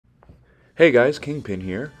Hey guys, Kingpin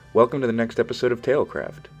here. Welcome to the next episode of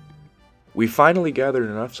TaleCraft. We finally gathered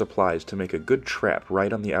enough supplies to make a good trap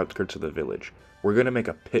right on the outskirts of the village. We're gonna make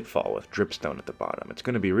a pitfall with dripstone at the bottom. It's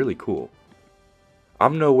gonna be really cool.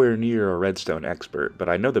 I'm nowhere near a redstone expert, but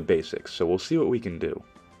I know the basics, so we'll see what we can do.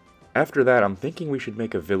 After that, I'm thinking we should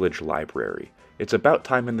make a village library. It's about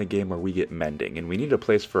time in the game where we get mending, and we need a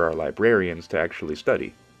place for our librarians to actually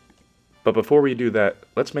study. But before we do that,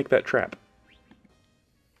 let's make that trap.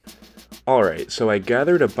 Alright, so I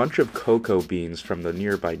gathered a bunch of cocoa beans from the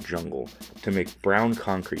nearby jungle to make brown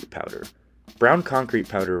concrete powder. Brown concrete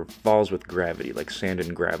powder falls with gravity like sand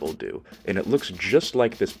and gravel do, and it looks just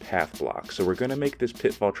like this path block, so we're going to make this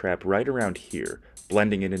pitfall trap right around here,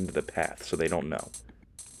 blending it into the path so they don't know.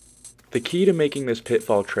 The key to making this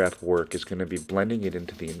pitfall trap work is going to be blending it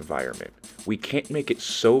into the environment. We can't make it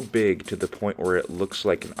so big to the point where it looks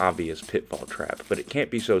like an obvious pitfall trap, but it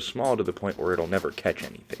can't be so small to the point where it'll never catch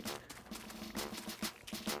anything.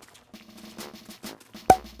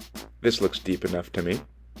 This looks deep enough to me.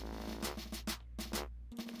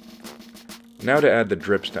 Now to add the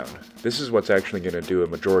dripstone. This is what's actually going to do a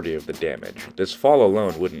majority of the damage. This fall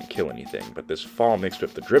alone wouldn't kill anything, but this fall mixed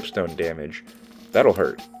with the dripstone damage, that'll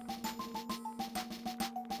hurt.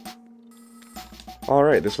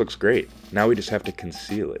 Alright, this looks great. Now we just have to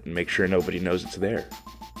conceal it and make sure nobody knows it's there.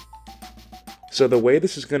 So the way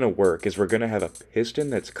this is going to work is we're going to have a piston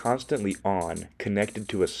that's constantly on, connected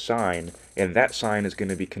to a sign, and that sign is going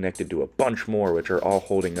to be connected to a bunch more which are all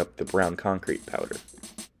holding up the brown concrete powder.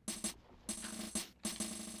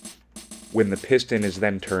 When the piston is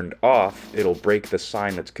then turned off, it'll break the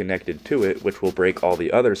sign that's connected to it, which will break all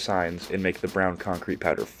the other signs and make the brown concrete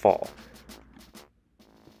powder fall.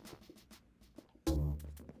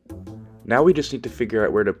 Now we just need to figure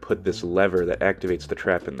out where to put this lever that activates the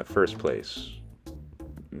trap in the first place.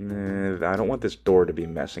 I don't want this door to be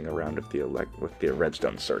messing around with the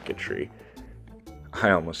redstone circuitry.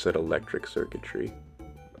 I almost said electric circuitry.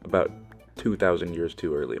 About 2,000 years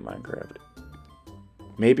too early in Minecraft.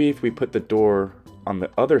 Maybe if we put the door on the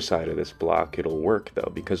other side of this block, it'll work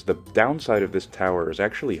though, because the downside of this tower is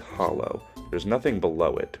actually hollow. There's nothing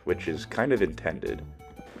below it, which is kind of intended.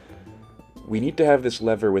 We need to have this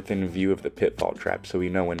lever within view of the pitfall trap so we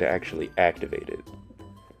know when to actually activate it.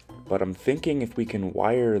 But I'm thinking if we can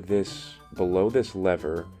wire this below this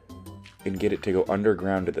lever and get it to go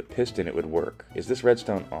underground to the piston, it would work. Is this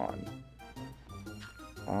redstone on?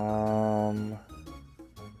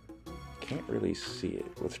 Can't really see it.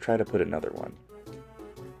 Let's try to put another one.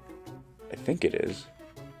 I think it is.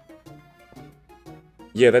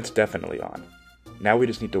 Yeah, that's definitely on. Now we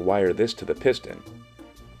just need to wire this to the piston.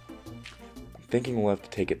 I'm thinking we'll have to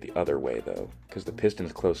take it the other way though, because the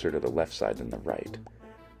piston's closer to the left side than the right.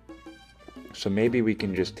 So maybe we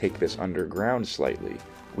can just take this underground slightly.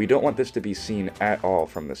 We don't want this to be seen at all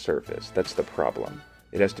from the surface. That's the problem.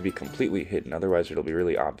 It has to be completely hidden, otherwise it'll be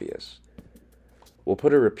really obvious. We'll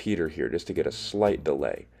put a repeater here just to get a slight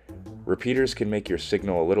delay. Repeaters can make your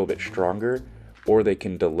signal a little bit stronger, or they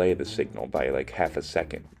can delay the signal by like half a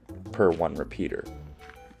second per one repeater.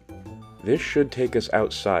 This should take us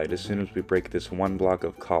outside as soon as we break this one block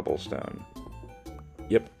of cobblestone.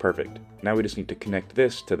 Yep, perfect. Now we just need to connect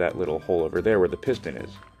this to that little hole over there where the piston is.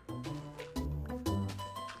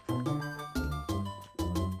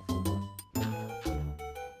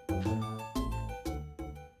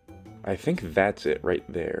 I think that's it right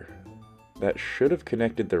there. That should have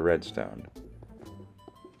connected the redstone.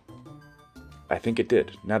 I think it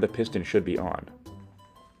did. Now the piston should be on.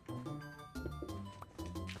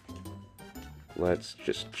 Let's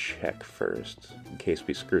just check first, in case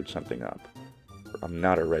we screwed something up. I'm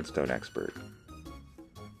not a redstone expert.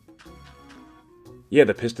 Yeah,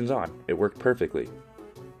 the piston's on. It worked perfectly.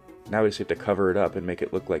 Now we just have to cover it up and make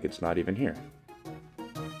it look like it's not even here.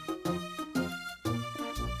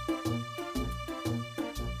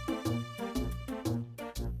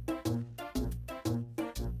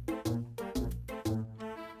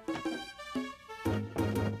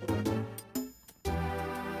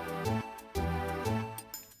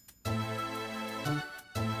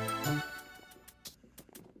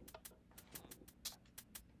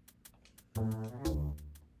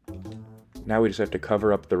 Now we just have to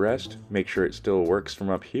cover up the rest, make sure it still works from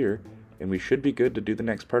up here, and we should be good to do the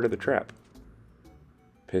next part of the trap.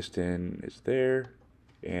 Piston is there,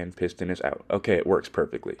 and piston is out. Okay, it works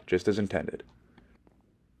perfectly, just as intended.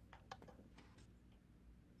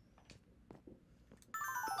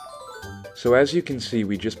 So as you can see,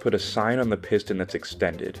 we just put a sign on the piston that's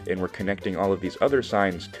extended, and we're connecting all of these other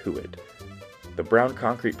signs to it. The brown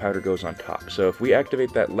concrete powder goes on top, so if we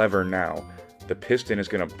activate that lever now, the piston is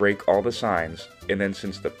going to break all the signs, and then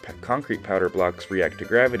since the concrete powder blocks react to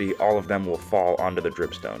gravity, all of them will fall onto the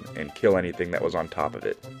dripstone and kill anything that was on top of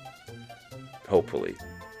it. Hopefully.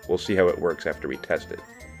 We'll see how it works after we test it.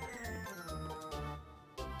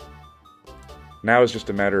 Now it's just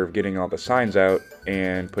a matter of getting all the signs out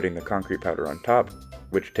and putting the concrete powder on top,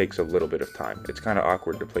 which takes a little bit of time. It's kind of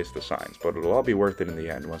awkward to place the signs, but it'll all be worth it in the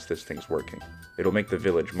end once this thing's working. It'll make the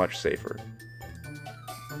village much safer.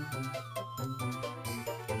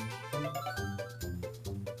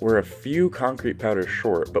 We're a few concrete powders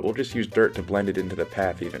short, but we'll just use dirt to blend it into the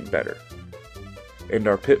path even better. And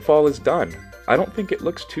our pitfall is done. I don't think it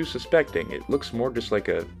looks too suspecting. It looks more just like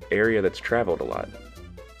an area that's traveled a lot.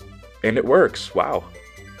 And it works! Wow!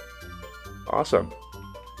 Awesome.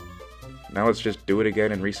 Now let's just do it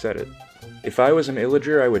again and reset it. If I was an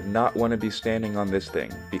illager, I would not want to be standing on this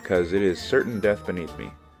thing, because it is certain death beneath me.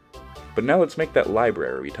 But now let's make that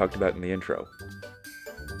library we talked about in the intro.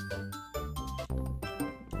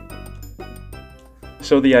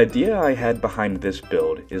 So the idea I had behind this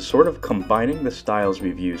build is sort of combining the styles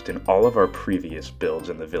we've used in all of our previous builds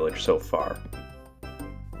in the village so far.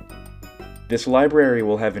 This library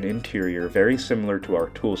will have an interior very similar to our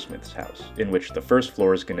toolsmith's house, in which the first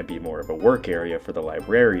floor is going to be more of a work area for the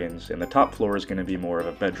librarians, and the top floor is going to be more of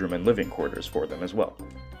a bedroom and living quarters for them as well.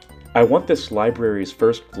 I want this library's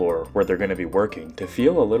first floor, where they're going to be working, to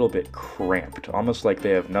feel a little bit cramped, almost like they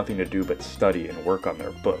have nothing to do but study and work on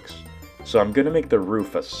their books. So I'm going to make the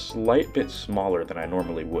roof a slight bit smaller than I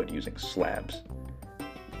normally would using slabs.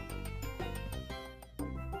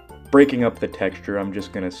 Breaking up the texture, I'm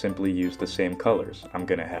just going to simply use the same colors. I'm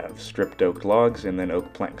going to have stripped oak logs and then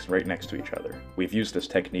oak planks right next to each other. We've used this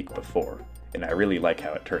technique before, and I really like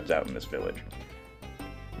how it turns out in this village.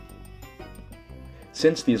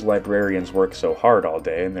 Since these librarians work so hard all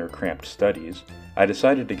day in their cramped studies, I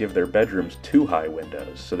decided to give their bedrooms 2 high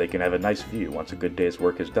windows so they can have a nice view once a good day's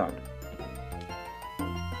work is done.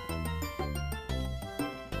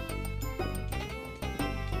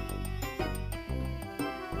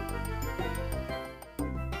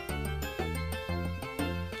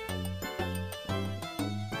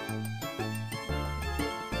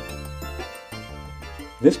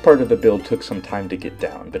 This part of the build took some time to get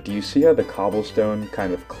down, but do you see how the cobblestone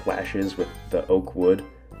kind of clashes with the oak wood?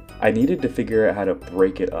 I needed to figure out how to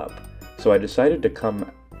break it up, so I decided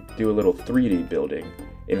to do a little 3D building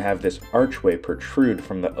and have this archway protrude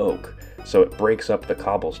from the oak, so it breaks up the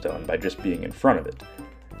cobblestone by just being in front of it.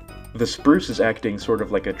 The spruce is acting sort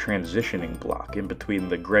of like a transitioning block in between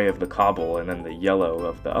the gray of the cobble and then the yellow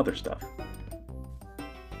of the other stuff.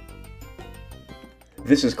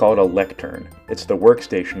 This is called a lectern. It's the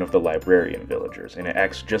workstation of the librarian villagers, and it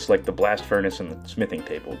acts just like the blast furnace and the smithing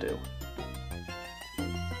table do.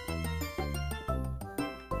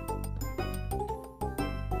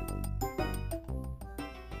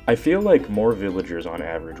 I feel like more villagers on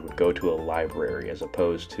average would go to a library as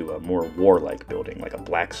opposed to a more warlike building like a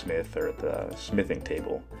blacksmith or the smithing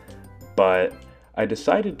table. But I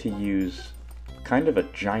decided to use kind of a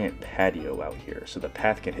giant patio out here so the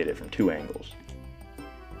path can hit it from 2 angles.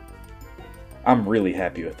 I'm really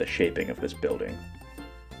happy with the shaping of this building.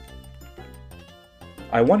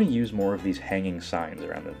 I want to use more of these hanging signs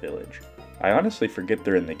around the village. I honestly forget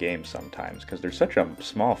they're in the game sometimes because they're such a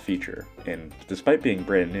small feature, and despite being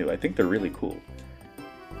brand new, I think they're really cool.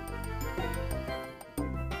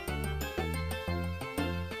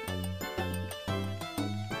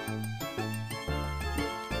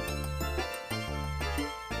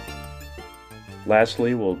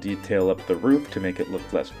 Lastly, we'll detail up the roof to make it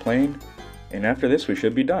look less plain. And after this, we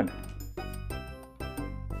should be done.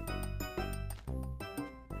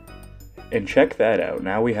 And check that out,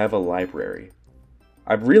 now we have a library.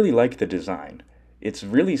 I really like the design. It's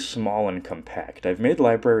really small and compact. I've made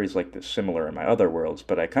libraries like this similar in my other worlds,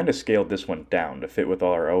 but I kind of scaled this one down to fit with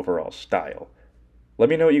our overall style. Let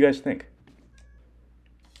me know what you guys think.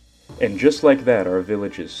 And just like that, our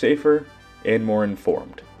village is safer and more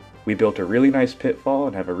informed. We built a really nice pitfall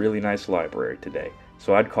and have a really nice library today.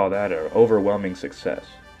 So I'd call that an overwhelming success.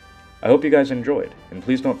 I hope you guys enjoyed, and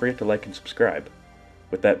please don't forget to like and subscribe.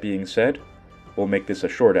 With that being said, we'll make this a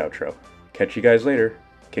short outro. Catch you guys later.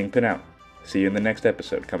 Kingpin out. See you in the next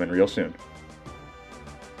episode, coming real soon.